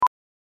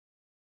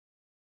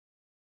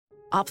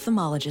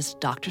Ophthalmologist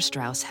Dr.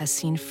 Strauss has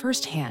seen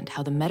firsthand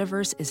how the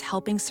metaverse is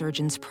helping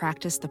surgeons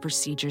practice the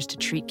procedures to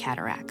treat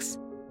cataracts.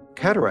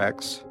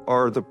 Cataracts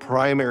are the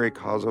primary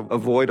cause of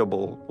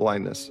avoidable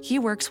blindness. He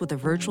works with a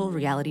virtual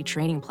reality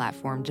training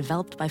platform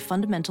developed by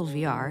Fundamental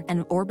VR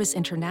and Orbis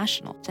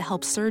International to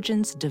help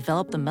surgeons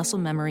develop the muscle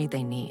memory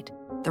they need.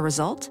 The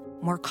result?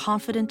 More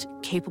confident,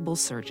 capable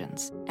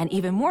surgeons. And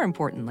even more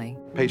importantly,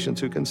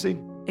 Patients who can see.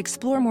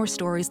 explore more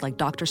stories like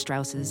Dr.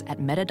 Strauss's at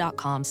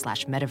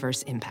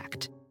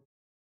meta.com/metaverseimpact.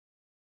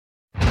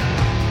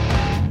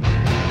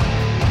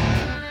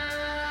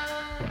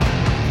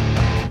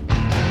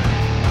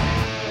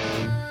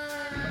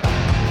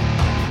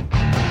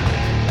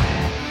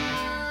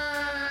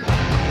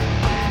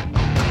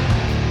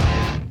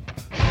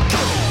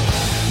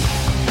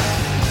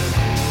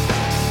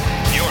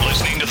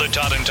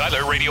 Todd and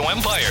Tyler Radio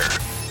Empire.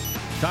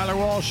 Tyler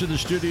Walsh in the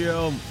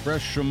studio,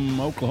 fresh from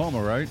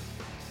Oklahoma, right?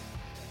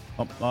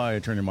 Oh, I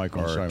turned your mic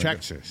on. Or Sorry,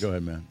 Texas. Go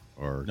ahead, man.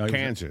 Or No,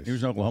 Kansas. He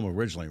was in Oklahoma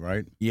originally,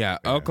 right? Yeah,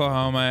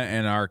 Oklahoma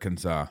and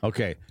Arkansas.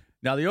 Okay.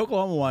 Now, the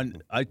Oklahoma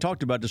one, I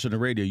talked about this on the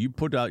radio. You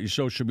put out your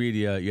social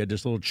media. You had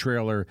this little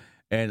trailer,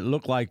 and it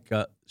looked like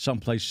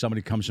someplace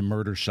somebody comes and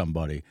murders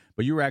somebody.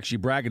 But you were actually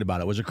bragging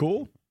about it. Was it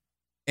cool?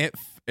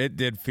 It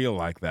did feel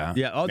like that.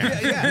 Yeah. Oh,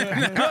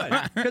 yeah.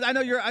 Good. Because I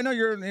know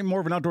you're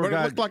more of an outdoor But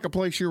guy. it looked like a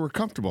place you were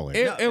comfortable in.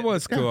 It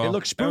was cool. It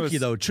looked spooky,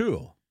 though,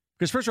 too.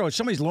 Because, first of all, if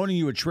somebody's loaning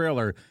you a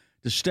trailer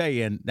to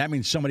stay in, that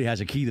means somebody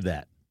has a key to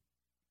that.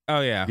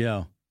 Oh, yeah. You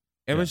know?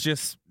 It was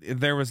just,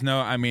 there was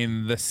no, I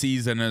mean, the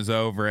season is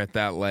over at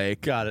that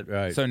lake. Got it,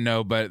 right. So,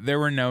 no, but there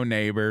were no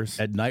neighbors.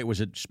 At night, was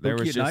it There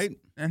spooky was at just, night?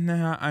 And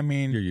I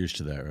mean, You're used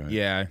to that, right?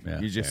 yeah, Yeah.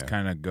 you just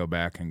kind of go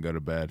back and go to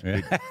bed.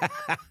 Did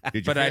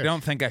you But I fish?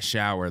 don't think I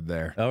showered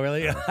there. Oh,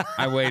 really?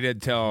 I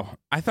waited till,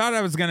 I thought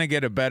I was going to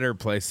get a better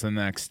place the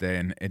next day,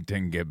 and it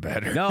didn't get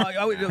better. No,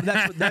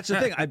 that's the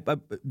thing.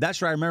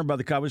 That's what I remember about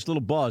the car. I was a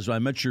little buzzed when I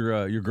met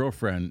your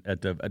girlfriend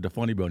at the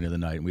Funny Bone the other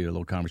night, and we had a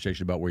little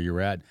conversation about where you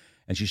were at.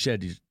 And she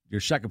said your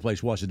second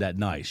place wasn't that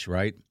nice,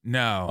 right?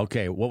 No.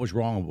 Okay, what was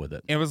wrong with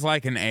it? It was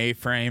like an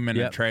A-frame in a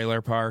Yep.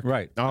 trailer park.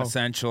 Right.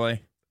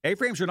 Essentially.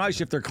 A-frames are nice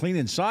if they're clean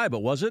inside, but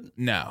was it?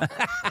 No.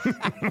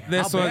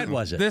 How bad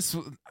was it?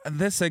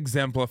 This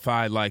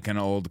exemplified like an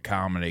old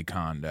comedy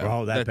condo.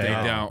 Oh, that they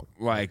bad. don't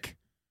like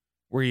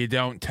where you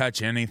don't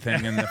touch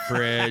anything in the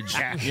fridge.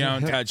 You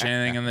don't touch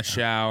anything in the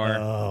shower.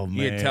 Oh, man.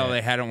 You could tell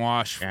they hadn't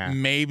washed. Yeah.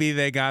 Maybe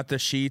they got the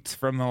sheets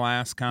from the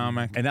last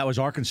comic. And that was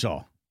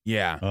Arkansas.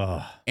 Yeah.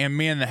 Oh. And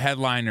me and the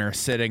headliner are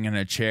sitting in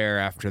a chair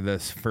after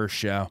this first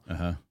show.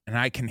 Uh-huh. And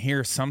I can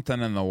hear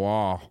something in the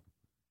wall.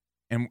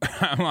 And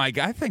I'm like,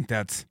 I think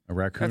that's A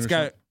raccoon that's or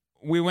got. something?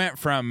 We went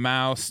from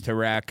mouse to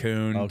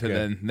raccoon Okay. to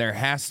then there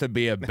has to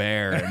be a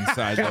bear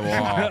inside the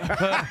wall.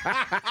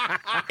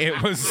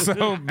 It was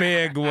so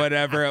big,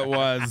 whatever it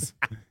was.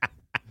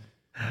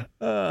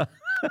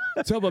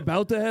 Something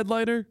about the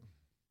headliner?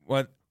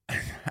 What?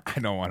 I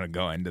don't want to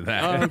go into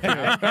that.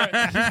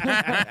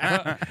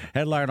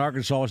 Headline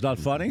Arkansas was not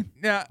funny?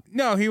 Yeah,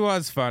 no, he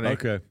was funny.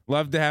 Okay.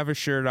 Loved to have his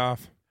shirt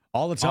off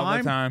All the time? all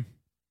the time.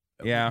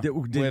 Yeah,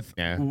 with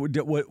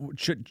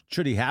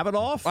Should he have it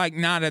off? like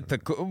not at the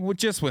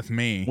just with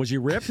me. Was he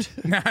ripped?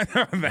 No,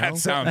 that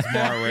sounds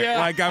more weird.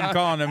 Like I'm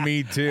calling him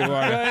me too.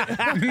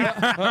 Have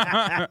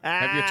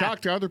you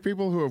talked to other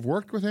people who have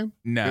worked with him?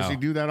 No. Does he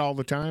do that all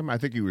the time? I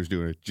think he was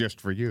doing it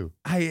just for you.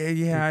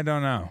 I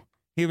don't know.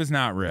 He was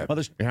not ripped.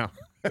 Well, Yeah.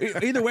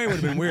 either way, it would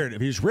have been weird. If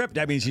he's ripped,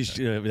 that means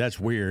that's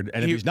weird.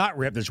 And if he's not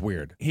ripped, that's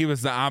weird. He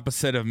was the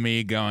opposite of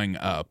me going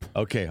up.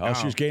 Okay. Oh,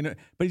 she was gaining,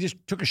 but he just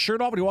took his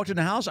shirt off and he walked in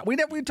the house. We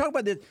talked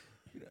about that.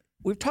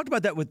 We've talked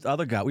about that with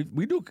other guys.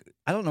 We do.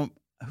 I don't know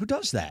who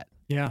does that,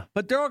 Yeah.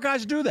 but there are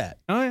guys who do that.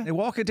 Oh, yeah. They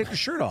walk and take their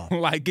shirt off.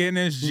 Like in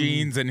his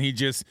jeans, and he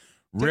just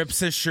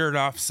rips his shirt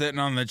off sitting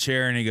on the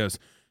chair, and he goes,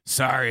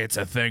 "Sorry, it's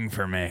a thing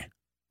for me."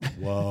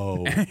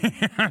 Whoa. So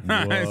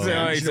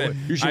he said,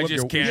 I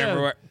just can't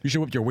ever wear. You should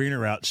whip your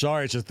wiener out.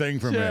 Sorry, it's a thing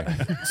for me.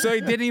 So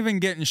he didn't even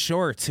get in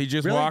shorts. He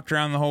just Really? walked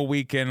around the whole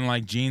weekend in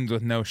like jeans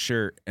with no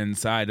shirt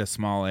inside a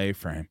small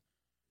A-frame.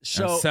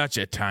 So And such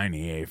a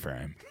tiny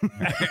A-frame.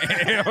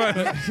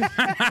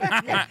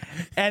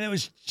 and it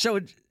was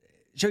so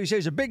you say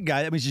he's a big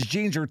guy. That means his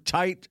jeans are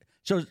tight.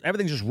 So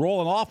everything's just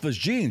rolling off his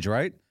jeans,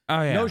 right?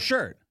 Oh yeah, No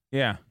shirt.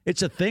 yeah,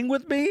 It's a thing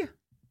with me.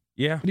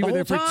 yeah. And you were The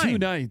there for whole 2 time.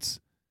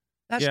 nights.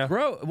 That's Yeah.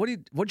 gross.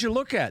 What'd you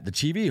look at? The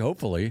TV,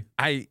 hopefully.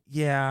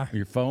 Yeah.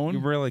 Your phone. You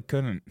really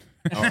couldn't.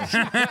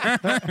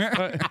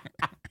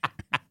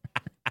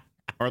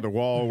 Or the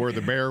wall where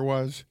the bear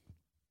was.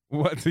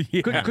 What?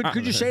 Yeah.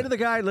 Could you say to the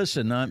guy,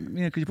 listen,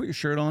 could you put your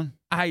shirt on?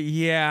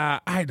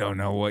 I don't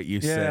know what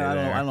you say. I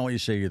there. don't know what you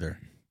say either.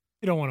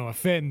 You don't want to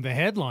offend the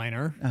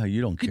headliner. Oh,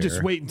 you don't care. You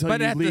just wait until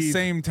But you at leave. the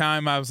same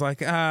time, I was like,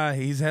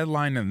 he's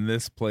headlining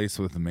this place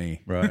with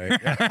me. Right.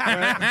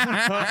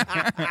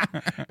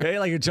 Hey,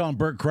 like you're telling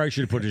Bert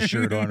Kreischer to put his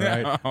shirt on,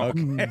 right?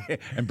 Okay.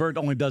 And Bert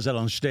only does that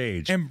on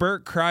stage. And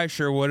Bert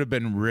Kreischer would have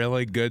been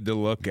really good to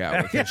look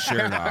at with his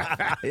shirt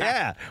off.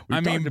 Yeah. we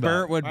I mean, talked about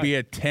Bert it. would be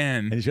a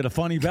 10. And he's got a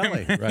funny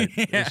belly, right?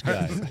 This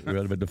guy. We would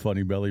have been the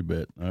funny belly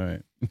bit. All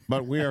right.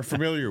 But we are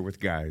familiar with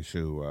guys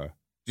who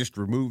just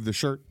remove the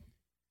shirt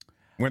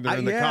when they're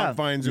in the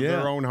confines of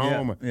their own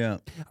home. Yeah.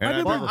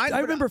 And I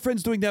remember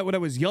friends doing that when I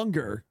was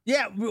younger.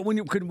 Yeah, when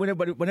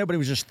everybody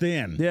was just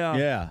thin. Yeah.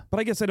 Yeah. But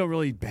I guess I don't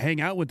really hang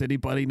out with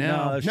anybody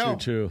now. No, that's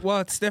true, too. Well,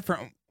 it's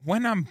different.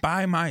 When I'm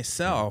by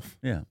myself,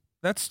 Yeah.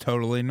 that's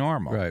totally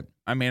normal. Right.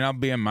 I mean, I'll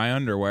be in my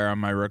underwear on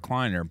my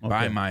recliner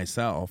by Okay.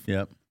 myself.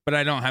 Yep. But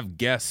I don't have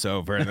guests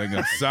over and they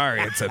go,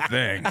 sorry, it's a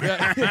thing.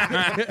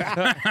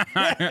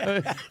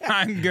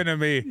 I'm going to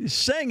be.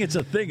 Saying it's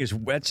a thing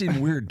that seems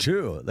weird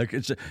too. Like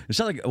it's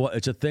not like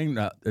it's a thing.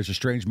 There's a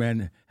strange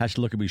man has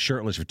to look at me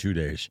shirtless for 2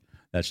 days.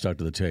 That stuck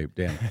to the tape.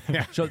 Damn.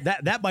 So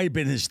that might have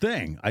been his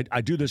thing.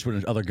 I do this when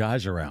there's other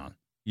guys around.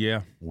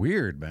 Yeah.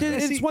 Weird, man.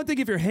 It's one thing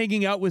if you're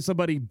hanging out with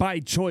somebody by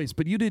choice,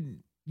 but you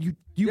didn't. You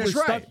were That's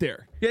right. stuck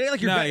there. Yeah,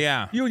 like No,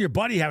 yeah. you and your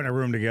buddy having a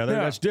room together.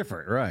 Yeah. That's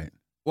different, right?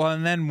 Well,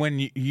 and then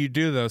when you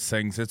do those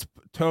things, it's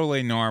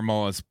totally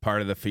normal as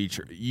part of the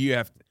feature.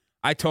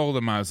 I told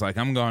him, I was like,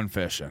 I'm going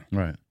fishing.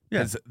 Right. Yeah.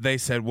 Because they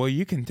said, well,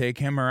 you can take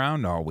him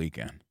around all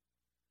weekend.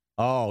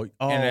 Oh,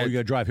 And you got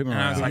to drive him and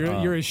I around. was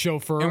like, You're his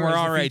chauffeur. And we're as the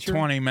already feature?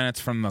 20 minutes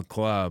from the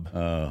club.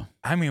 Oh.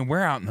 I mean,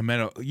 we're out in the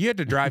middle. You had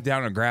to drive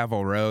down a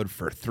gravel road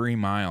for 3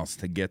 miles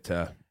to get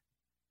to.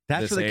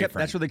 That's this where they A-frame.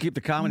 that's where they keep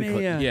the comedy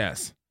clip. Man.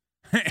 Yes.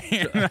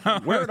 You know?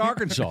 We're in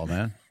Arkansas,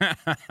 man.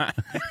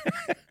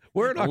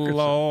 We're in Arkansas.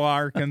 Lowell,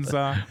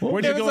 Arkansas.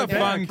 Where'd It you was go a with that?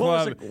 fun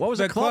club. What was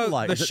the club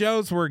like? The Is it-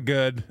 shows were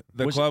good.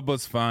 The Was- club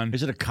was fun.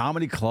 Is it a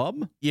comedy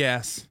club?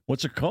 Yes.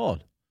 What's it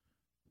called?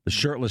 The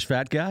shirtless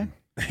fat guy?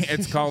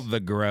 It's called The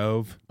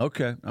Grove.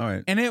 Okay, all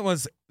right. And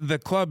the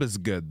club is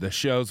good. The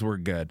shows were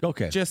good.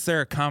 Okay. Just their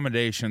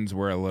accommodations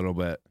were a little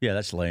bit. Yeah,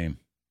 that's lame.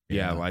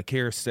 Yeah,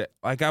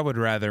 like I would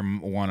rather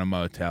want a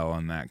motel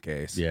in that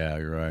case. Yeah,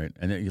 you're right.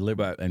 And then you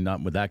live and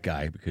not with that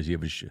guy because you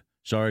have a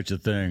sorry, it's a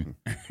thing.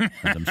 As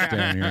I'm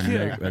standing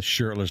here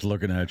shirtless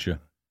looking at you.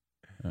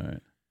 All right.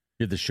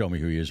 You have to show me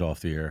who he is off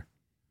the air.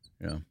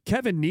 Yeah.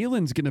 Kevin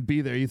Nealon's going to be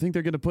there. You think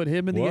they're going to put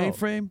him in the Whoa.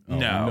 A-frame? Oh,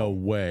 No. No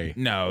way.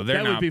 No, they're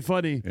That not. would be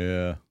funny.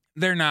 Yeah.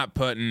 They're not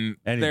putting.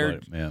 Anybody,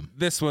 man.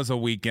 This was a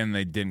weekend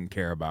they didn't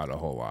care about a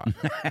whole lot.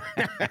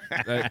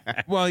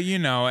 Well, you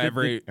know,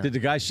 Did the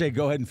guy say,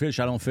 go ahead and fish?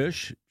 I don't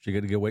fish? So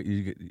you get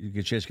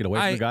a chance to get away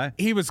from the guy?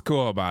 He was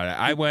cool about it.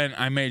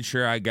 I made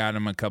sure I got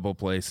him a couple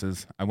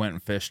places. I went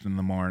and fished in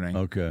the morning.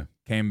 Okay.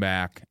 Came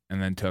back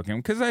and then took him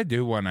because I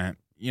do want to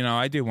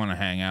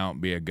hang out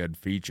and be a good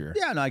feature.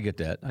 Yeah, no, I get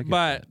that.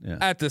 But Yeah.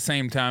 at the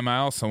same time, I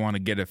also want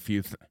to get a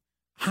few.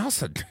 I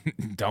also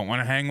don't want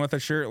to hang with a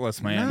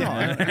shirtless man. No,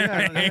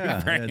 yeah,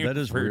 that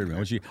is weird, man.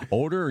 Was he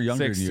older or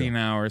younger than 16 you?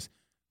 hours,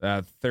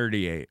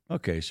 38.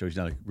 Okay, so he's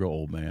not a real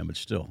old man, but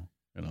still,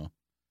 you know.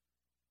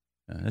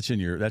 That's in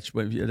your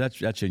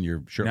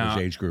shirtless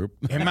age group.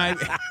 It might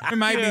be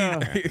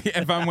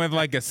if I'm with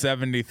like a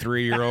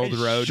 73-year-old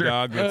road Sure.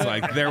 dog that's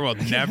like there will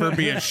never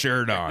be a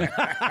shirt on.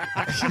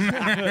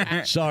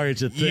 Sorry,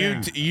 it's a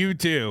thing. You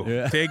too.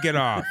 Yeah. Take it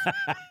off.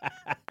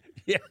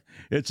 Yeah,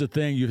 it's a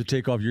thing. You have to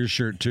take off your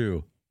shirt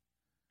too.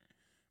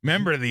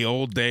 Remember the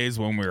old days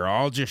when we were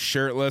all just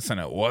shirtless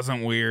and it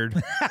wasn't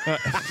weird?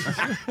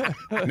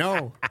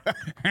 No,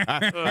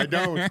 I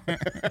don't.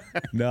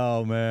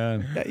 No,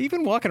 man. Yeah,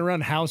 even walking around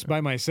the house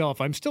by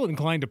myself, I'm still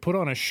inclined to put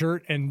on a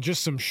shirt and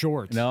just some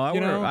shorts. No,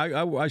 know?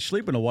 I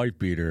sleep in a wife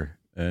beater,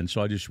 and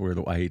so I just wear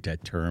I hate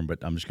that term, but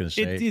I'm just going to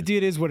say It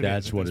is what it is.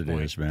 that's at what this it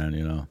point. is, man.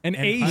 You know. An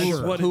A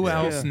shirt. Who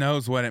else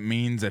knows what it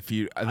means if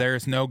you?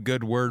 There's no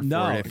good word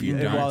for it if you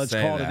don't well, it's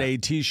say called that. an A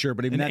T-shirt,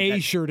 but even An that, A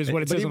shirt is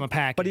what it but says even- on the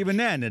package. But even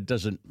then, it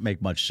doesn't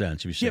make much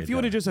sense if you say Yeah, if you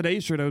would have just said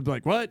A-shirt, I would be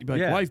like, what? You'd be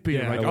like, wife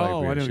beater. Yeah, Like, a wife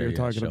oh, beater, I know what you're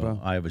talking so about.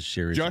 I have a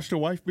serious. Just a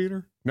wife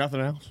beater?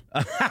 Nothing else?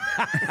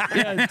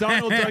 Yeah,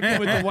 Donald Duck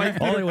with the wife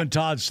beater. only when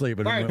Todd's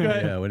sleeping.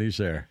 When he's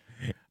there.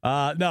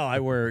 No, I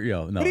wear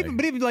no. But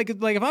even like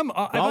if I'm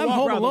walk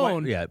home around the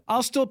alone, way- yeah.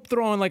 I'll still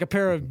throw on like a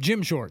pair of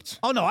gym shorts.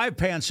 Oh no, I have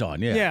pants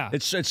on. Yeah, Yeah.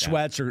 It's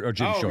sweats or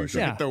gym Oh, you shorts. should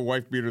Yeah. get the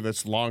wife beater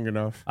that's long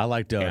enough. I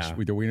like those Yeah.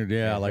 with the wiener.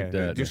 Yeah, I like It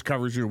that. just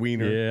covers your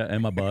wiener. Yeah,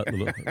 and my butt.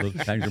 Little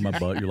hangs in my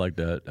butt. You like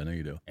that? I know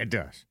you do. It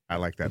does. I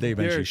like that. They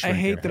eventually I shrink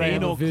hate their that I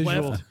have hand. a visual.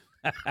 cleft.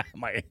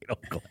 My anal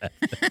cleft.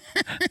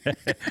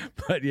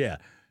 But yeah,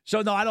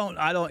 so no, I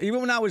don't.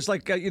 Even when I was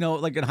like like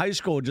in high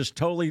school, just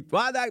totally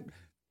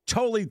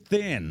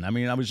thin. I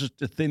mean, I was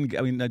just a thin.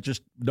 I mean,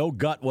 just no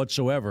gut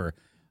whatsoever.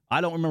 I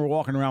don't remember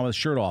walking around with a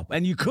shirt off.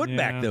 And you could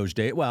back Yeah. those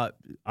days. Well,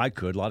 I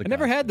could. A lot of I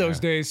never guys had could. those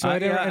days, so I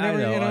never.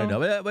 I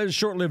know. It was a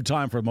short-lived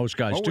time for most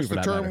guys What too. was For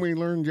the that term matter. we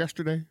learned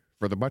yesterday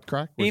for the butt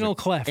crack? Was Anal it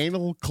cleft.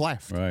 Anal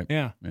cleft. Right.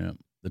 Yeah. Yeah.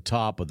 The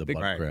top of the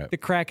butt right. crack. The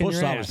crack in Most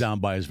your of it ass. was down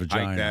by his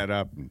vagina. Hike that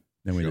up and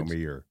Then we show did- me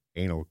your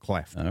anal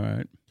cleft. All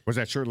right. Was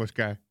that shirtless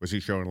guy? Was he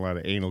showing a lot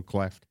of anal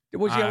cleft?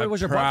 Was there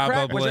butt crack?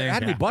 Probably.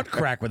 Had to be butt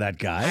crack with that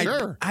guy.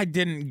 Sure. I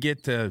didn't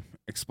get to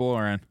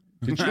exploring.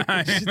 Did you?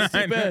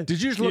 Did you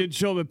just You look? didn't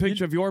show him a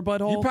picture of your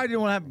butthole? You probably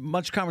didn't want to have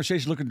much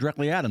conversation looking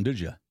directly at him, did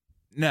you?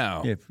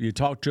 No. If you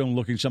talked to him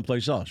looking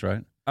someplace else,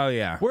 right? Oh,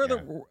 yeah. Where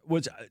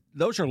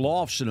those are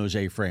lofts in those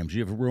A-frames?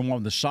 You have a room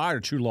on the side or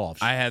two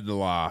lofts? I had the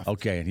loft.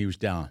 Okay, and he was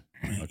down.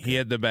 Okay. He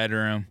had the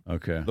bedroom.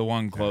 Okay. The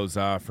one closed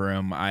off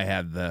room. I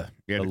had the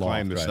You had to loft,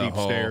 climb the right. steep The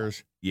whole-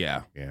 stairs.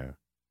 Yeah. Yeah. You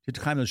have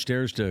to climb those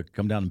stairs to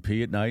come down and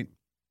pee at night.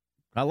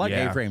 I like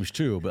Yeah. A-frames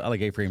too, but I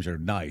like A-frames that are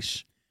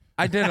nice.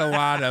 I did a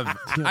lot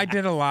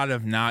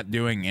of not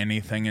doing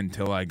anything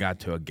until I got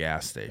to a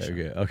gas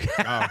station. Okay.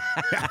 Wow.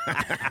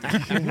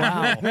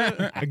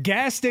 A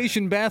gas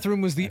station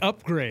bathroom was the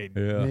upgrade.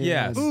 Yeah.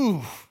 Yes.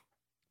 Ooh.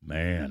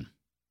 Man.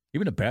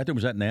 Even the bathroom,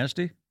 was that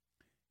nasty?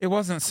 It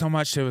wasn't so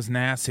much it was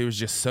nasty. It was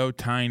just so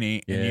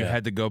tiny, and you Yeah.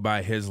 had to go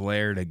by his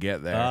lair to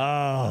get there.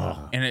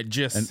 Oh. And it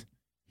just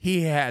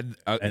he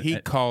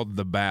called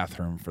the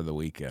bathroom for the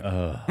weekend.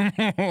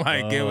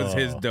 Like it was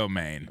his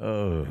domain.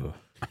 Oh.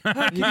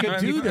 You could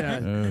do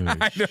that.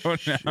 I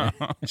don't know.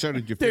 So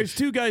did you There's fish?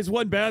 two guys,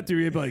 one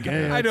bathroom. You'd be like,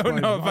 hey, I that's don't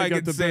fine. know if I got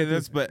could the say bathroom.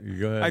 this, but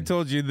Go ahead. I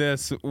told you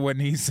this when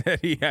he said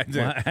he had to.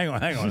 Well, hang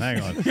on.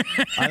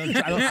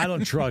 I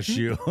don't trust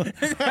you.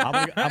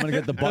 I'm gonna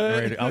get the button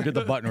ready. I'll get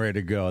the button ready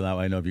to go. That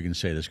way I know if you can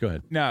say this. Go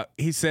ahead. No,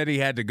 he said he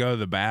had to go to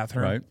the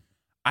bathroom. Right.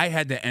 I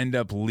had to end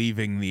up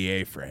leaving the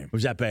A-frame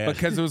Was that bad?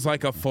 because it was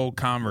like a full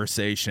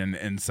conversation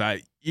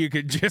inside. You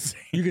could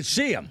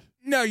see him.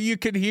 No, you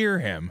could hear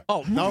him.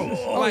 Oh no!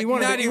 Oh, he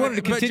wanted to but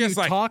continue just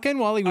like, talking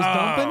while he was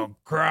dumping? Oh,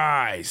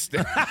 Christ.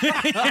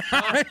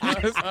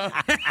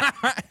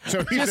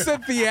 So Just a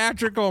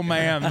theatrical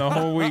man the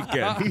whole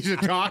weekend. he's a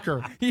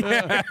talker.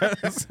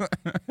 Yes.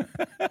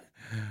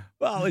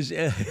 Well, was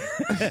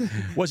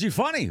he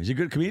funny? Was he a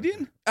good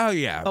comedian? Oh,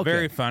 yeah. Okay.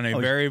 Very funny. Oh,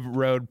 Very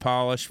road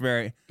polished.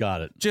 Very.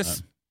 Got it.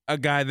 Just a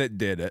guy that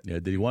did it. Yeah.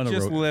 Did he want to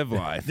Just live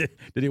life. Did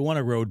he want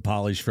a road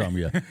polish from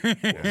you?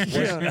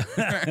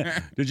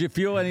 Did you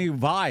feel any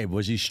vibe?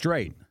 Was he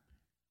straight?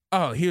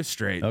 Oh, he was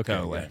straight. Okay.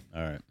 Totally. Good.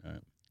 All right.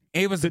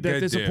 He was Did a that good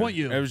disappoint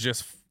dude. you? It was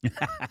just.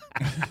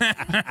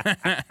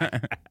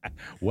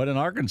 What in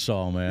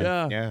Arkansas, man?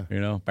 Yeah. Yeah. You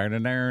know. So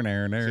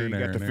you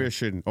got to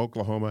fish in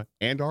Oklahoma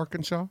and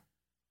Arkansas?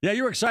 Yeah,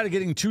 you were excited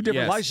getting two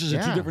different Yes. licenses in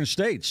two Yeah. different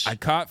states. I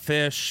caught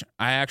fish.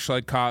 I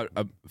actually caught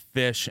a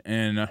fish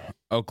in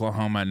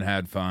Oklahoma and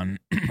had fun.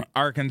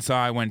 Arkansas,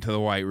 I went to the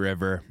White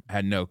River.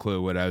 Had no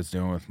clue what I was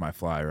doing with my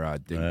fly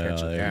rod. Didn't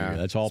catch There a you thing. go.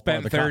 That's all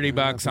Spent part of the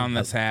 $30 on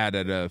this hat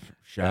at a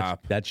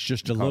shop. That's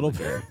just a little.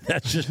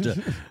 That's just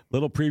a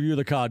little preview of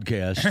the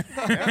Codcast.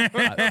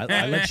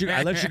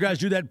 I let you guys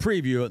do that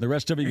preview, and the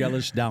rest of it you got to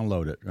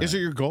download it. Is it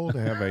your goal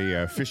to have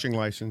a fishing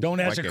license?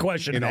 Don't ask a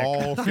question, in Nick.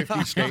 all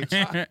 50 states.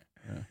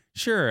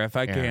 Sure, if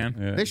I can.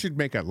 Yeah. They should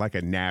make a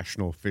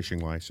national fishing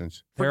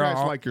license for They're guys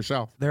all- like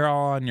yourself. They're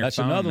all on your That's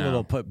phone another now.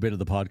 little bit of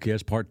the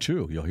podcast, part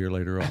 2. You'll hear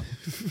later on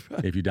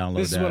if you download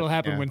This is that. what'll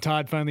happen Yeah. when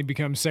Todd finally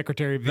becomes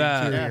Secretary of the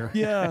The- Interior.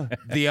 Yeah.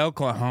 The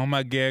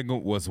Oklahoma gig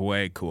was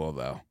way cool,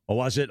 though. Oh,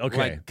 was it?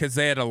 Okay. Because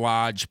they had a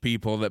lodge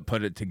people that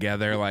put it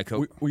together. Like,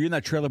 Were you in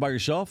that trailer by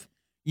yourself?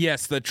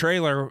 yes, the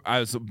trailer I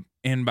was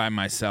in by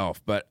myself,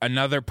 but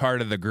another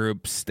part of the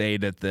group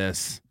stayed at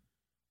this.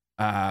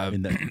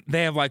 In the-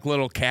 They have like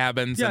little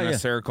cabins Yeah, in a yeah.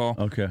 circle.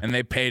 Okay. And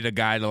they paid a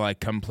guy to like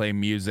come play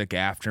music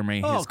after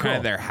me. Oh, He's kind cool.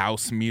 of their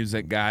house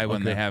music guy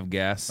when they Okay. have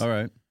guests. All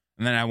right.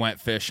 And then I went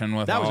fishing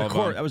with That was all a of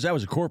corp. them. That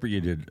was a corporate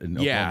you did. In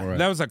Yeah, Oklahoma, right?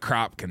 that was a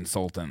crop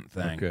consultant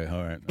thing. Okay.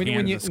 All right.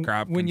 Kansas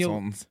crop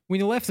consultants. When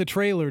you left the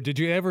trailer, did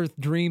you ever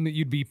dream that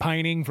you'd be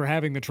pining for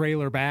having the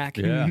trailer back?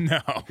 Yeah.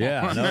 No.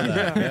 Yeah, I know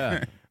that.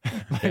 Yeah.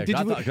 Yeah, Did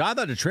 'cause you- I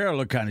thought the trailer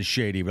looked kind of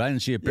shady, but I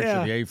didn't see a picture Yeah.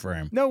 of the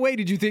A-frame. No way.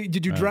 Did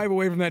you drive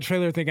away from that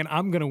trailer thinking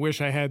I'm gonna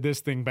wish I had this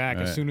thing back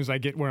Right. as soon as I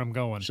get where I'm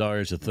going?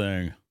 Sorry, it's a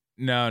thing.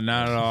 No,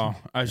 not at all.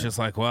 I was just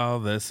like, well,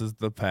 this is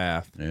the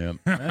path. Yeah.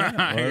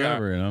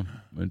 Whatever, you know.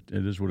 It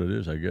is what it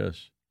is, I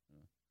guess.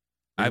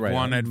 You're I've right.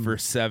 wanted for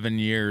 7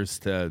 years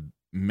to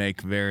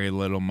make very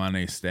little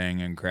money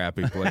staying in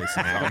crappy places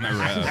on the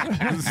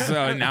road.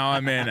 So now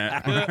I'm in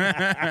it.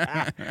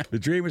 The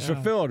dream is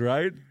fulfilled,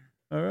 right?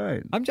 All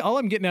right. All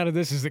I'm getting out of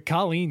this is that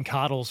Colleen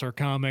coddles her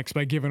comics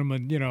by giving them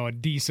a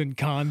decent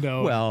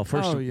condo. Well,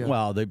 Oh, yeah.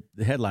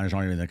 the headliners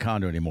aren't even in the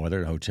condo anymore. They're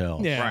in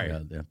hotels. Yeah. Right.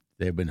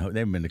 They haven't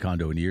been in the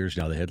condo in years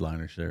now. The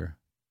headliners there.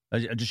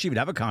 Does she even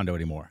have a condo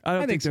anymore? I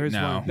don't think there is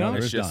No, one. No,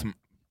 it's there's just. not.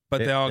 But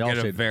They they all all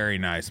get say- a very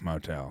nice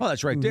motel. Oh,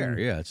 that's right there.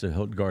 Yeah, it's a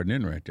Hilton Garden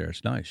Inn right there.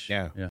 It's nice.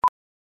 Yeah.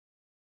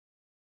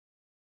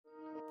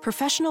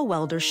 Professional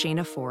welder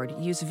Shayna Ford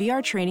used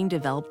VR training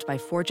developed by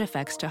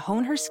ForgeFX to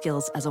hone her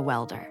skills as a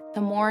welder. The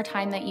more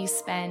time that you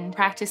spend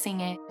practicing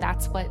it,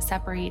 that's what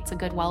separates a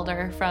good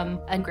welder from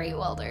a great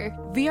welder.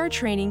 VR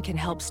training can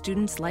help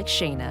students like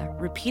Shayna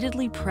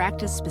repeatedly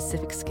practice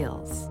specific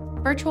skills.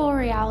 Virtual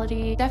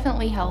reality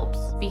definitely helps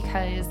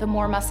because the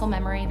more muscle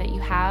memory that you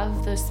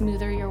have, the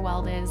smoother your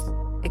weld is.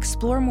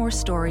 Explore more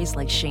stories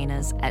like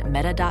Shayna's at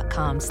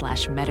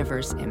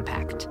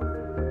meta.com/metaverseimpact.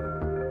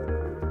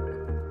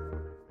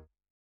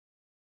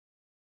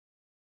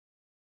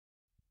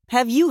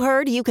 Have you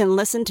heard you can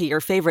listen to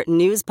your favorite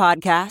news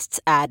podcasts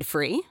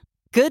ad-free?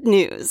 Good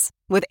news.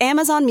 With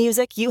Amazon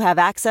Music, you have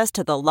access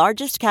to the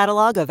largest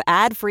catalog of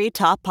ad-free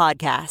top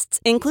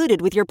podcasts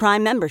included with your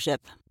Prime membership.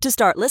 To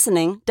start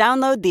listening,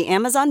 download the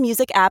Amazon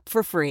Music app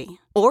for free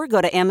or go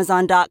to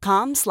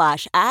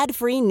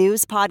amazon.com/ad-free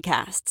news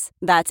podcasts.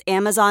 That's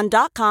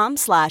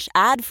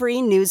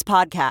amazon.com/ad-free news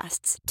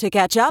podcasts to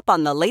catch up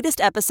on the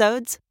latest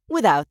episodes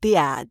without the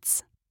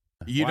ads.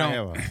 You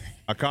don't have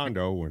a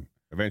condo when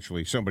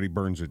eventually somebody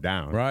burns it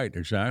down. Right,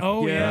 exactly.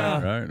 Oh, yeah.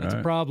 Right, That's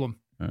a problem.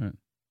 Right.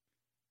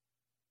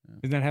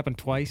 Didn't that happen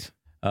twice?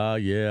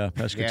 Yeah.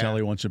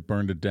 Pescatelli once it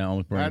burned it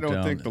down. I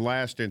don't think the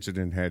last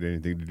incident had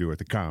anything to do with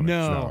the comics.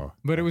 No,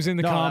 but it was in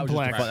the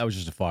complex. That was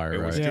just a fire,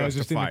 right? It was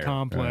just in fire, the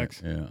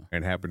complex. Right, yeah.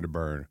 And happened to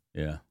burn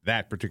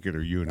that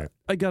particular unit.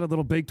 I got a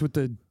little baked with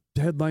the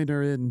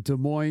headliner in Des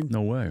Moines.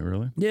 No way,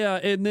 really? Yeah,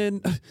 and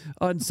then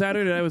on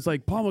Saturday I was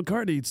like, Paul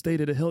McCartney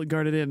stayed at a Hilton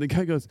Garden Inn. The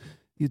guy goes,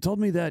 "You told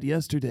me that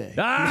yesterday."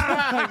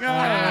 Ah!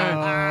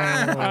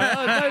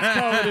 Let's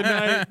call it a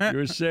night. You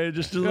were saying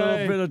just a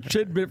little bit of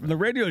tidbit from the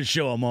radio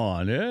show I'm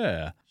on.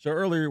 Yeah. So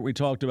earlier we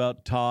talked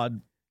about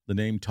Todd, the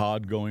name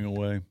Todd going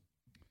away.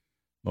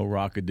 Mo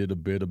Rocca did a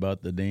bit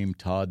about the name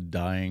Todd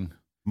dying.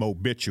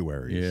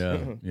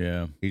 Mobituaries.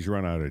 Yeah. He's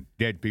run out of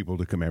dead people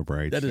to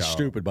commemorate. That is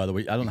stupid, by the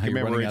way. I don't know how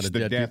you're running out of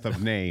dead commemorates the death people.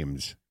 of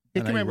names. He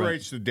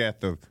commemorates the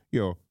death of,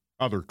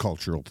 other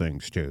cultural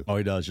things, too. Oh,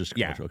 he does? Just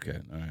yeah. Okay,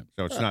 all right.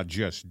 So it's not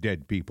just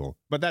dead people.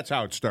 But that's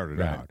how it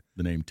started out.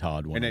 The name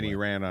Todd went And then away. he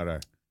ran out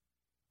of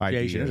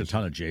ideas. Jason, there's a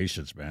ton of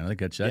Jasons, man. I think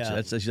that's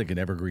like an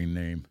evergreen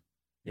name.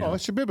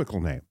 It's a biblical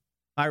name.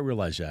 I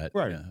realize that.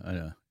 Right. Yeah, I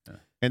know. Yeah.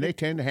 And they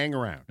tend to hang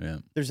around. Yeah.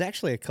 There's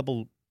actually a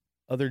couple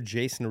other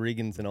Jason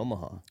Regans in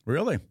Omaha.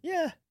 Really?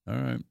 Yeah. All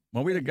right.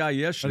 Well, we had a guy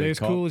yesterday. Are they as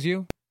cool as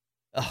you?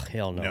 Oh,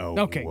 hell no.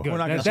 Okay, good.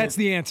 That's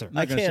the answer.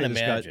 I can't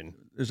imagine.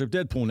 There's a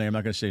Deadpool name. I'm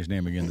not going to say his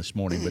name again this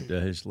morning, but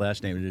his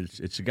last name,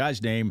 it's a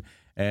guy's name,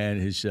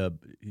 and his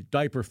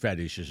diaper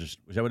fetish is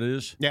that what it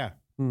is? Yeah.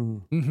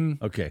 Mm-hmm.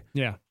 Okay.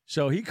 Yeah.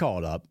 So he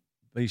called up,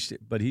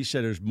 but he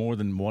said there's more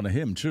than one of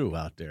him, too,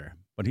 out there.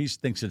 But he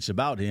thinks it's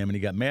about him, and he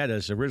got mad at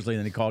us originally,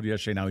 and then he called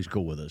yesterday. Now he's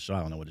cool with us, so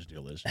I don't know what his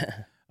deal is.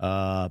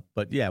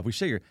 But, yeah, if we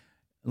say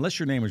unless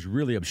your name is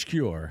really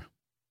obscure,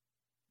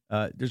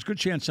 there's a good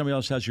chance somebody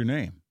else has your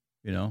name,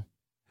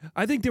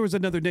 I think there was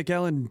another Nick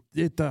Allen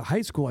at the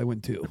high school I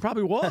went to. It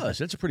probably was.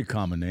 That's a pretty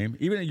common name.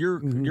 Even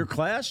in your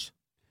class?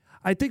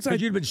 I think so.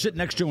 You'd been sitting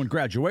next to him in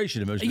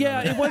graduation. It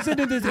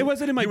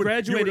wasn't in my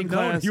graduating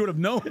class. You would have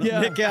known.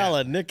 Yeah. Nick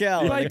Allen.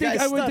 But I think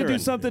I went to do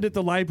something at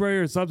the library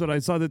or something. I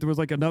saw that there was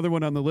like another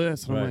one on the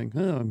list. I'm like,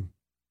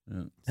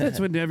 that's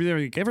when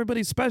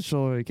everybody's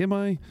special. Like, am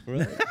I?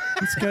 Right.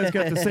 This guy's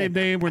got the same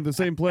name. We're in the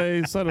same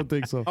place. I don't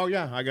think so. Oh,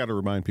 yeah. I got to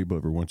remind people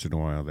every once in a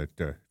while that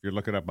if you're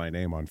looking up my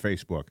name on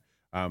Facebook,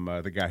 I'm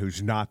the guy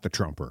who's not the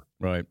Trumper.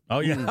 Right. Oh,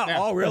 yeah.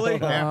 Oh, really?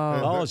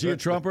 Yeah. Is he a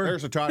Trumper?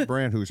 There's a Todd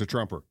Brand who's a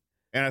Trumper.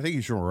 And I think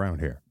he's from around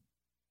here.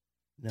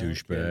 No,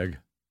 douchebag.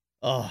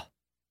 Oh.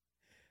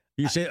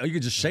 You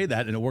can just say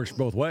that, and it works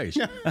both ways.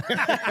 Yeah.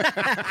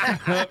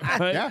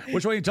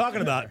 Which one are you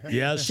talking about?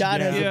 Yes.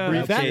 Todd has a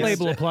briefcase. That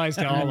label applies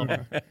to all of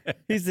them.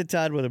 He's the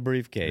Todd with a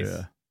briefcase.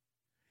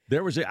 Yeah.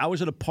 I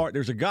was at a part.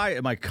 There's a guy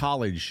at my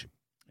college,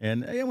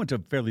 and I went to a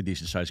fairly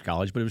decent sized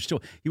college, but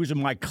he was in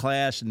my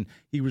class, and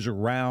he was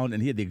around,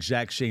 and he had the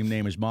exact same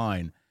name as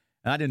mine.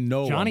 And I didn't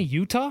know Johnny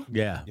him. Utah?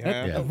 Yeah.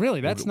 Really?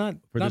 That's not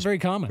very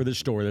common. For this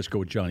story, let's go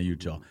with Johnny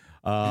Utah.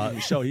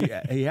 So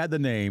he had the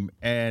name,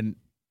 and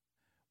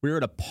we were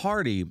at a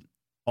party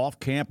off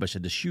campus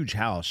at this huge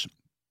house,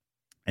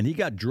 and he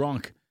got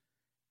drunk,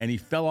 and he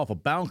fell off a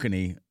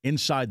balcony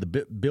inside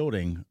the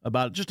building,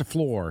 about just a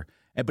floor,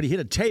 but he hit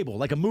a table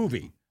like a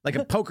movie. Like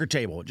a poker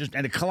table,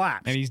 and it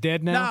collapsed. And he's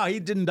dead now? No,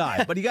 he didn't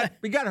die, but he got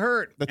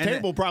hurt. The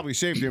table probably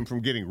saved him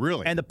from getting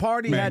really. And the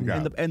party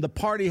the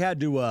party had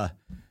to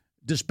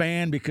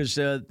disband because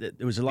there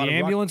was a lot of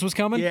ambulance was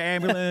coming. Yeah,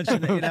 ambulance,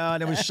 and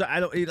it was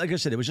like I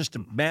said, it was just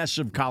a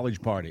massive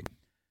college party.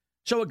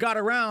 So it got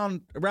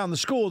around the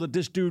school that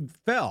this dude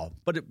fell,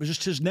 but it was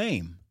just his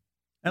name.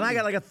 And I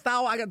got I got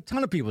a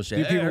ton of people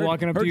saying, people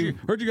walking up to you.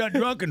 Heard you got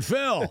drunk and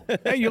fell.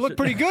 Hey, you look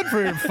pretty good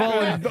for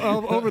falling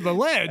over the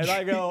ledge. And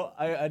I go,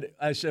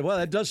 I said, well,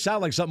 that does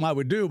sound like something I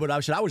would do. But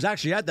I said, I was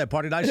actually at that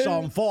party and I saw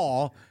him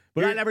fall.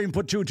 But I never even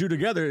put two and two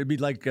together. It'd be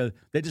like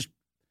they just,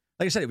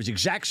 like I said, it was the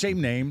exact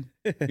same name,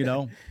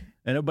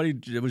 And everybody,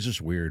 it was just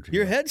weird.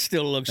 Your head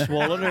still looks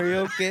swollen. Are you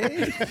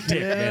okay?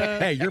 Yeah.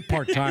 Hey, you're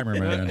part-timer,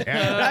 man.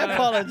 I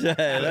apologize.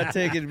 I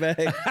take it back.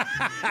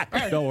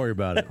 Don't worry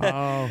about it.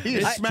 Oh, he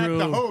smacked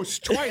the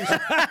host twice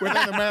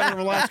within the matter of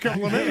the last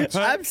couple of minutes.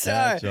 I'm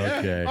sorry. That's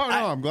okay. Oh,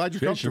 no, I'm glad you're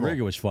comfortable. Jason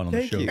Riga was fun on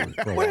the show.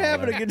 We're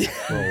having a good time.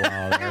 For a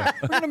while there.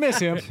 We're going to miss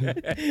him.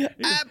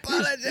 I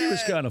apologize. He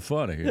was kind of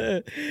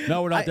funny.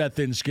 No, we're not that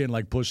thin-skinned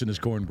like Puss in his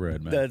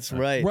cornbread, man. That's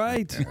right.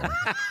 Right.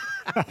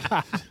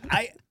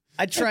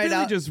 I tried really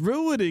out. just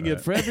ruining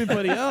it for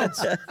everybody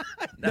else.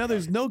 Now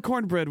there's no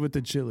cornbread with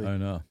the chili. I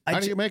know. How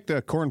do you make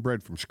the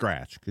cornbread from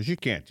scratch? Because you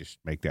can't just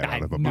make that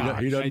out of a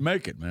box. He doesn't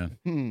make it, man.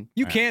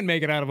 You can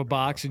make it out of a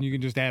box, and you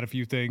can just add a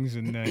few things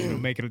and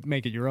make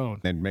it your own.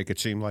 And make it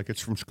seem like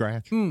it's from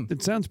scratch.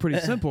 It sounds pretty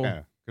simple.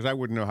 Yeah, because I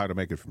wouldn't know how to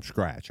make it from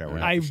scratch. I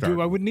would. I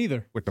wouldn't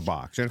either. With the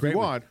box, and if you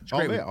want,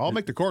 I'll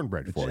make the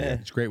cornbread for you.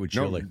 It's great with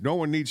chili. No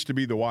one needs to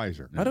be the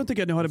wiser. I don't think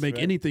I know how to make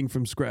anything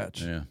from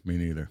scratch. Yeah, me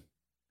neither.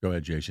 Go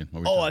ahead, Jason. I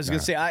was going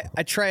to say,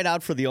 I tried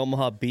out for the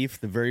Omaha Beef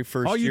the very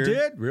first year. Oh, you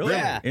did? Really?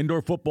 Yeah.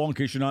 Indoor football, in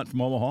case you're not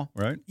from Omaha,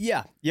 right?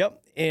 Yeah.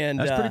 Yep. And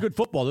that's pretty good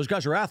football. Those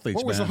guys are athletes,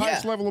 What was man. the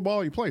highest level of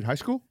ball you played? High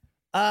school?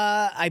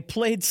 I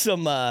played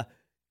some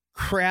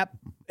crap.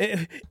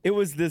 It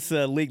was this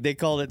league. They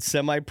called it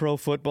semi-pro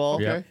football.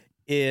 Okay.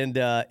 And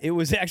it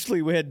was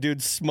actually, we had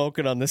dudes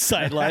smoking on the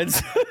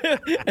sidelines,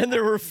 and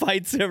there were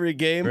fights every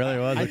game. Really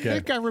was? I Okay.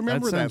 think I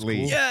remember that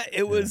league. Yeah,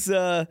 it was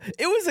a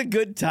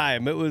good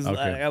time. It was. Okay.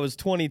 I was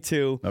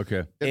 22. Okay.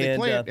 Did they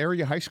play at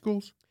area high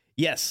schools?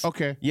 Yes.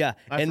 Okay. Yeah.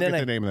 I and forget then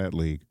the name of that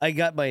league. I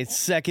got my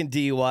second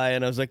DUI,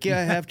 and I was like, yeah,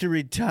 I have to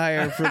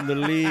retire from the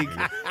league.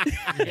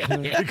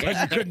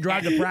 Because you couldn't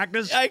drive to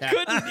practice? I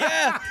couldn't,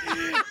 yeah.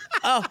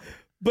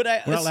 But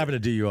We're not laughing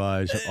at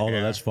DUIs, although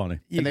that's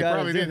funny. And they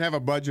probably didn't have a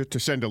budget to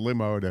send a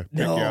limo to pick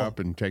you up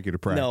and take you to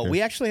practice. No,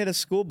 we actually had a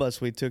school bus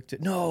we took to.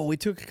 No, we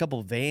took a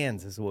couple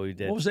vans is what we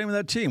did. What was the name of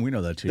that team? We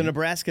know that team. The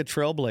Nebraska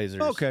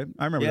Trailblazers. Okay.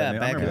 I remember that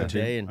name. I back remember in that the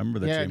team. day. I remember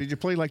that team. Did you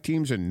play like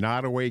teams in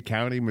Nottoway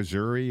County,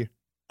 Missouri?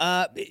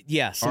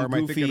 Yeah, some or am I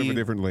goofy. thinking of a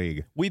different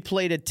league? We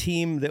played a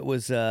team that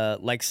was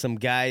like some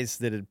guys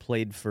that had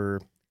played for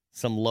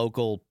some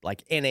local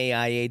like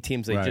NAIA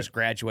teams. They just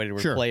graduated.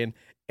 Were playing.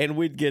 And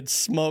we'd get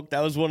smoked.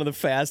 I was one of the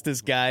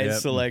fastest guys. Yep.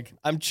 So, like,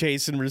 I'm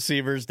chasing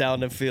receivers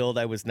down the field.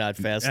 I was not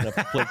fast enough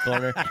to play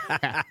corner.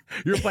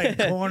 You were playing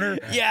corner?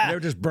 Yeah. They were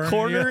just burning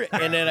corner, you?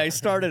 and then I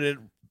started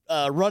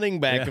at running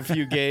back a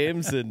few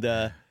games. And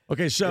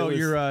okay, so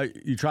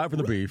you try for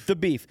the beef. The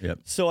beef. Yep.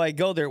 So I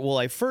go there.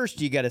 Well,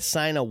 first you got to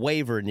sign a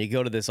waiver, and you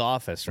go to this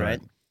office,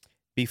 right?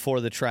 Before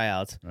the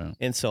tryouts. Right.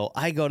 And so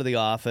I go to the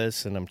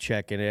office, and I'm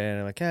checking in.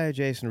 I'm like, hey,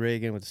 Jason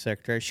Regan with the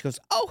secretary. She goes,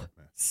 oh,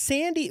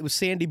 Sandy. It was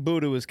Sandy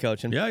Boot who was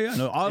coaching. Yeah.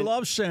 No, I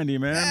love Sandy,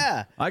 man.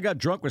 Yeah. I got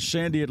drunk with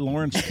Sandy at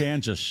Lawrence,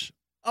 Kansas.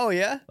 Oh,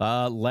 yeah?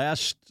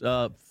 Last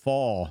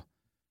fall.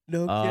 No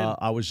kidding.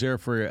 I was there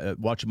for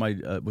watching my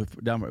it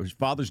was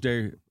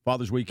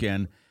Father's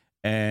weekend,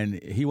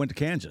 and he went to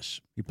Kansas.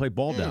 He played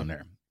ball down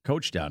there,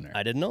 coached down there.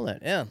 I didn't know that.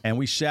 Yeah. And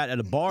we sat at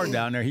a bar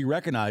down there. He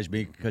recognized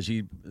me because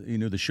he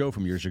knew the show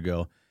from years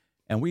ago.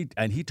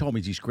 And he told me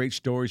these great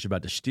stories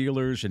about the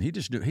Steelers, and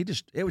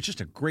it was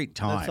just a great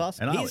time. That's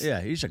awesome. And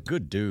he's a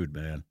good dude,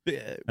 man. And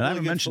really I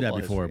haven't good mentioned that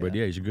football before, history, but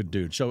yeah, he's a good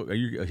dude. So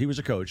he was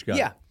a coach. Got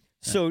Yeah. it.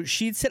 So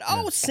she said,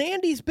 oh,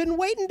 Sandy's been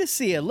waiting to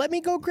see you. Let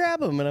me go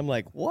grab him. And I'm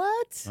like,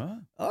 what? Huh?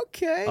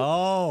 Okay.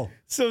 Oh.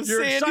 So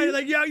You're Sandy, excited.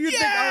 Like, you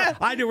think,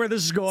 I knew where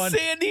this is going.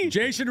 Sandy.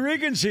 Jason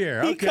Regan's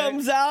here. He Okay.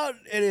 comes out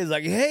and he's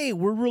like, hey,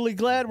 we're really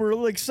glad. We're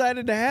really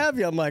excited to have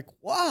you. I'm like,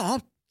 wow.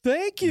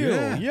 Thank you.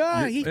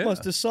 Yeah, he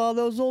must have saw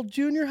those old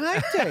junior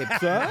high tapes,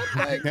 huh?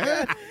 Like,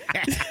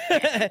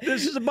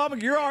 This is a bummer.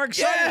 You're all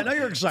excited. I know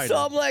you're excited. So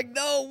I'm like,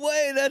 no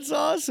way. That's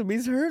awesome.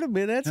 He's heard of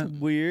me. That's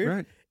weird.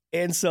 Right.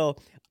 And so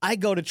I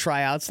go to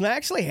tryouts, and I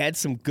actually had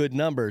some good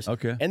numbers.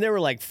 Okay. And there were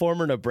like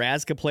former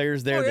Nebraska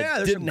players there that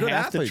there's some didn't good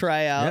have athletes. to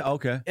try out. Yeah,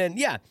 okay. And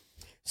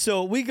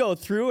so we go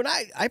through, and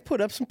I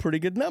put up some pretty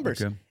good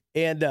numbers. Okay.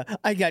 And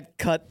I got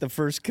cut the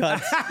first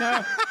cut.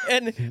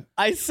 And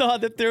I saw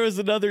that there was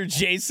another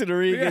Jason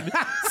Regan,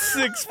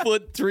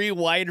 6'3"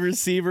 wide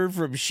receiver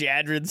from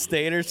Shadron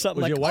State or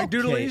something. Was he like a white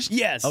dude at least?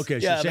 Yes. Okay,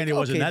 so Yeah, Sandy like,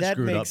 wasn't okay, that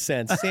screwed makes up.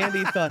 sense.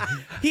 Sandy thought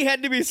he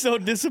had to be so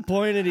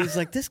disappointed. He's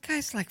like, this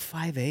guy's like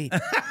 5'8".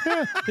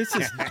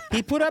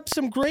 He put up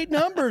some great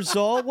numbers,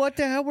 so what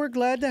the hell? We're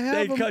glad to have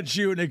They him. cut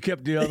you and they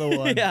kept the other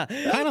one. Yeah.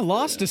 Kind of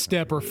lost a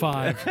step or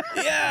five.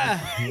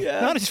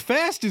 Yeah. Not as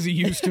fast as he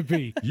used to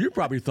be. You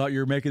probably thought you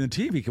were making the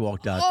team. He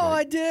walked out Oh, there.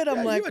 I did.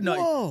 I'm like,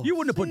 whoa. You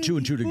wouldn't have put two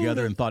and two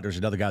together and thought there's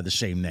another guy with the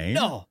same name.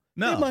 No.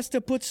 They must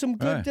have put some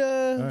good,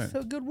 Right.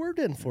 some good word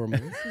in for me.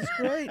 This is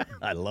great.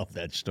 I love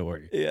that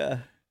story. Yeah.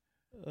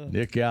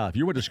 Nick Allen. If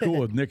you went to school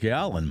with Nick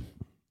Allen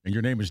and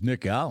your name is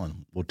Nick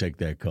Allen, we'll take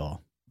that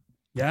call.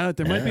 Yeah,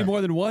 there might be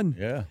more than one.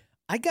 Yeah.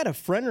 I got a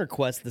friend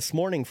request this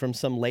morning from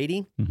some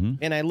lady, Mm-hmm.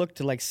 and I looked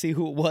to see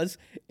who it was,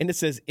 and it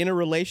says in a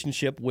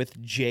relationship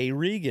with Jay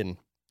Regan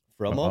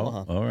from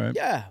Omaha. All right.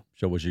 Yeah.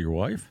 So was it your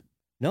wife?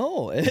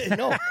 No,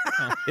 no.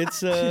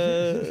 It's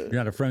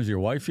You're not friends with your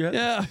wife yet?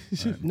 Yeah.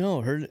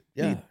 no, her.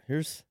 Yeah,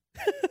 here's.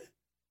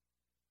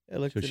 I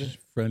looked So at she's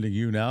her. friending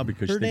you now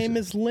because Her she thinks name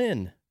is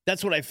Lynn.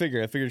 That's what I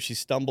figured. I figured she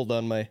stumbled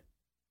on my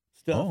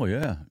stuff. Oh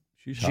yeah,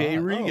 she's Jay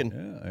hot. Regan. Oh,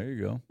 yeah, there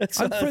you go. That's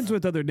I'm what I friends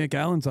with other Nick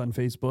Allens on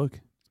Facebook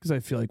because I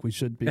feel like we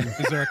should be.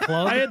 Is there a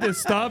club? I had to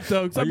stop,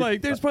 though, because I'm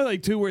like, there's probably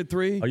like 2 or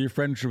 3. Are you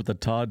friends with the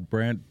Todd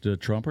Brandt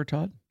Trumper,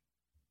 Todd?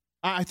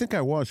 I think I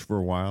was for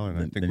a while, and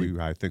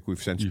I think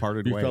we've since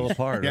parted ways. You fell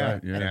apart, yeah,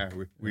 right? Yeah,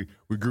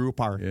 we grew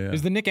apart. Yeah.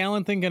 Is the Nick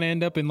Allen thing going to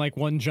end up in like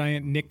one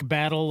giant Nick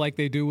battle like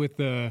they do with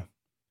the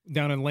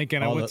down in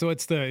Lincoln? Is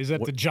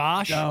that the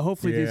Josh?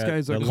 Hopefully these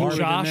guys are the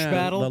Josh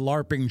battle. The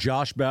LARPing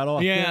Josh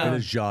battle. Yeah, it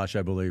is Josh,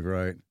 I believe,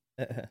 right?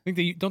 I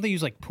think don't they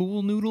use like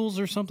pool noodles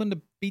or something to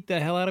beat the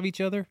hell out of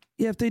each other?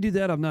 Yeah, if they do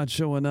that, I'm not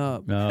showing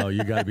up. No,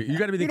 you got to be. You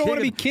got to be the. You don't want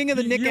to be king of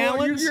the Nick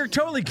Allens. You're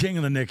totally king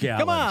of the Nick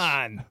Allens. Come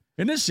on.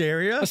 In this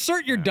area,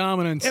 assert your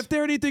dominance. If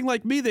they're anything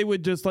like me, they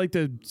would just like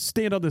to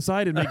stand on the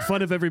side and make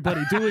fun of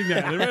everybody doing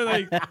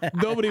that.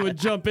 Nobody would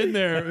jump in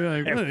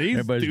there. Like, what are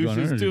these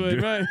douches doing?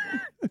 Right?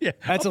 Yeah,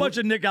 that's a bunch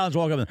of Nick Allens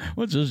walk up.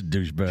 What's this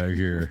douchebag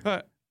here?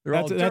 They're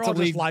all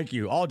just like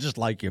you. All just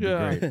like you.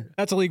 Yeah. Great.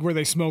 That's a league where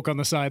they smoke on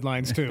the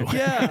sidelines too.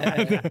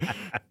 Yeah,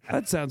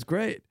 that sounds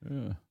great.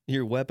 Yeah.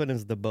 Your weapon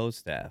is the bow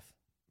staff.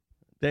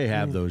 They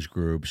have those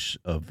groups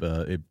of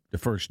the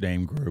first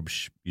name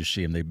groups. You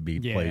see them. They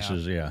beat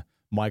places. Yeah.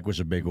 Mike was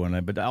a big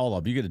one, but all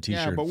of you get a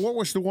T-shirt. Yeah, but what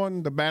was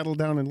the battle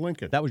down in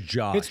Lincoln? That was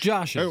Josh. It's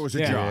Josh's. Oh, it was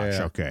Josh.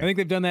 Yeah. Okay. I think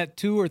they've done that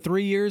 2 or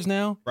 3 years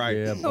now. Right.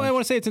 Yeah, I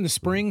want to say it's in the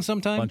spring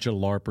sometime. A bunch of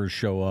LARPers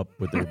show up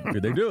with their.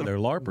 They do. They're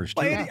LARPers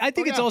too. Well, I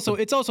think it's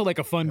also like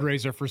a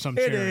fundraiser for some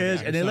charity. It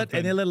is, and they let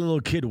a little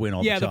kid win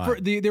all the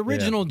time. Yeah, the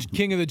original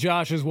King of the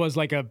Joshes was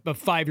like a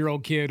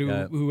 5-year-old kid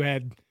who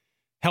had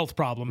health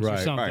problems or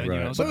something. Right.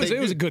 You know? So it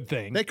was a good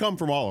thing. They come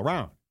from all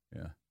around.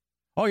 Yeah.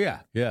 Oh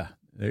yeah.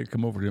 They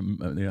come over to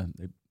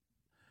They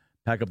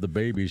pack up the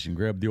babies and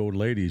grab the old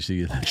ladies.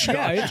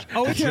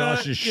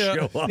 Josh's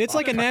show up. It's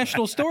like a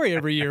national story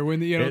every year when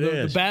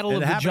the battle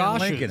of the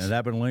Joshes. It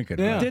happened in Lincoln.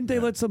 Yeah. Didn't they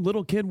let some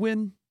little kid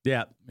win?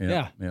 Yeah.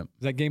 Is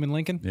that game in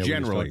Lincoln? Yeah,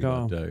 generally,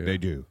 they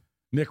do.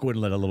 Nick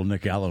wouldn't let a little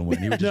Nick Allen win.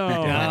 He would just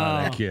beat the hell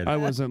out of that kid. I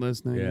wasn't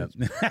listening. Yeah.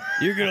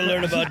 You're going to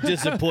learn about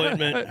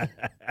disappointment.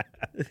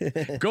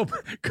 Go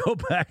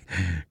back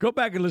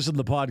and listen to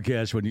the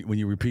podcast when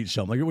you repeat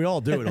something. Like we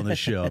all do it on this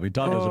show. I mean,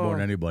 Todd does it more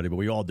than anybody, but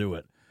we all do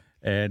it.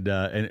 And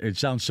it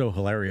sounds so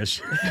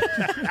hilarious.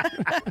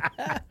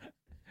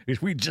 Because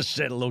we just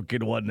said a little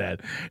kid won that.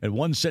 And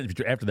one sentence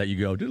after that, you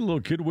go, did a little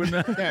kid win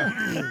that?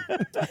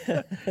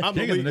 Yeah. I'm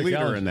the lead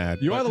leader in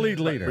that. You are the lead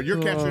leader. But you're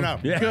catching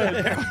up. Yeah. Good.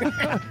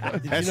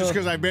 That's just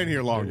because I've been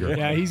here longer.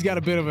 Yeah, he's got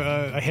a bit of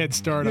a head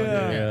start on you.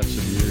 Yeah,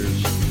 some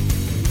years.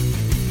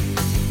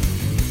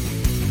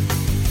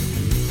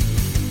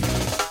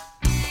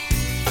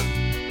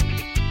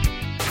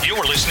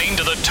 You're listening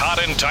to the Todd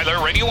and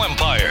Tyler Radio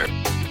Empire.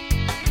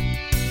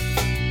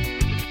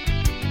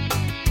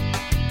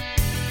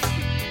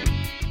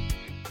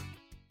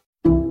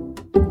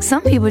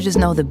 Some people just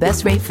know the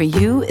best rate for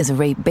you is a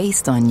rate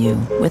based on you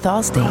with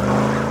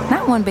Allstate.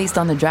 Not one based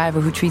on the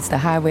driver who treats the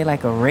highway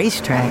like a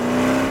racetrack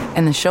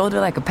and the shoulder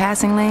like a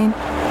passing lane.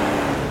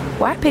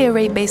 Why pay a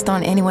rate based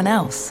on anyone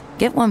else?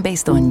 Get one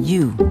based on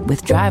you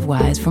with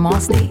DriveWise from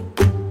Allstate.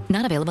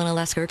 Not available in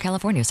Alaska or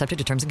California, subject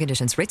to terms and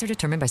conditions. Rates are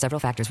determined by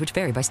several factors, which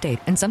vary by state.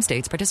 In some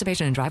states,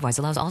 participation in DriveWise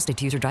allows Allstate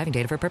to use your driving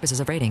data for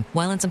purposes of rating.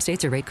 While in some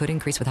states, your rate could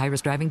increase with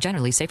high-risk driving.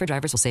 Generally, safer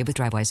drivers will save with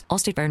DriveWise.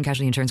 Allstate Fire and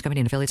Casualty Insurance Company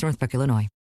and affiliates, Northbrook, Illinois.